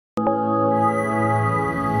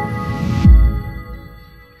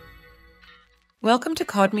Welcome to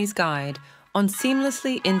Kodmy's guide on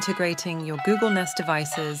seamlessly integrating your Google Nest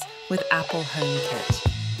devices with Apple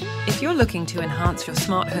HomeKit. If you're looking to enhance your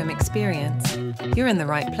smart home experience, you're in the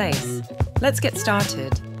right place. Let's get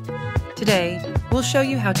started. Today, we'll show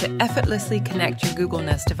you how to effortlessly connect your Google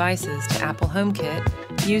Nest devices to Apple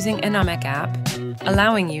HomeKit using Enomek app,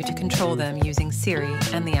 allowing you to control them using Siri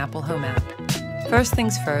and the Apple Home app. First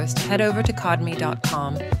things first, head over to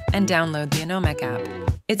kodmy.com and download the Enomek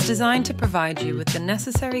app. It's designed to provide you with the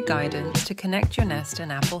necessary guidance to connect your Nest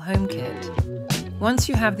and Apple HomeKit. Once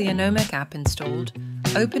you have the Enomek app installed,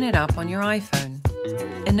 open it up on your iPhone.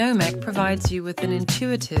 Enomek provides you with an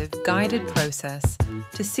intuitive, guided process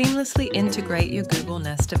to seamlessly integrate your Google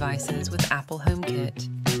Nest devices with Apple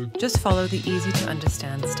HomeKit. Just follow the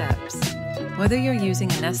easy-to-understand steps. Whether you're using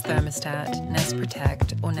a Nest thermostat, Nest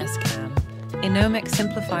Protect, or Nest Cam, Enomek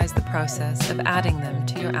simplifies the process of adding them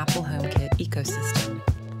to your Apple HomeKit ecosystem.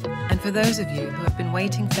 And for those of you who have been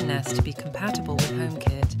waiting for Nest to be compatible with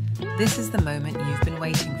HomeKit, this is the moment you've been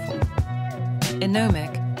waiting for.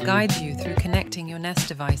 Enomek guides you through connecting your Nest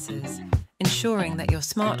devices, ensuring that your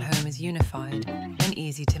smart home is unified and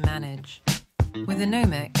easy to manage. With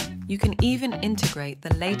Enomek, you can even integrate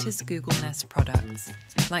the latest Google Nest products,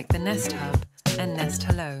 like the Nest Hub and Nest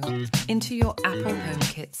Hello, into your Apple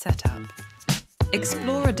HomeKit setup.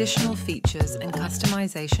 Explore additional features and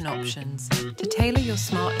customization options to tailor your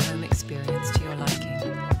smart home experience to your liking.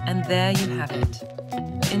 And there you have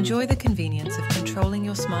it. Enjoy the convenience of controlling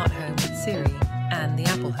your smart home with Siri and the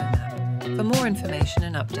Apple Home app. For more information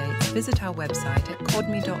and updates, visit our website at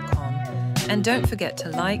kodmy.com. And don't forget to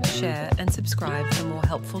like, share, and subscribe for more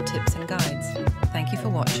helpful tips and guides. Thank you for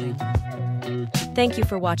watching. Thank you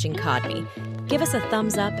for watching Kodmy. Give us a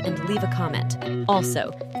thumbs up and leave a comment.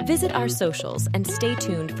 Also, visit our socials and stay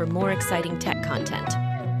tuned for more exciting tech content.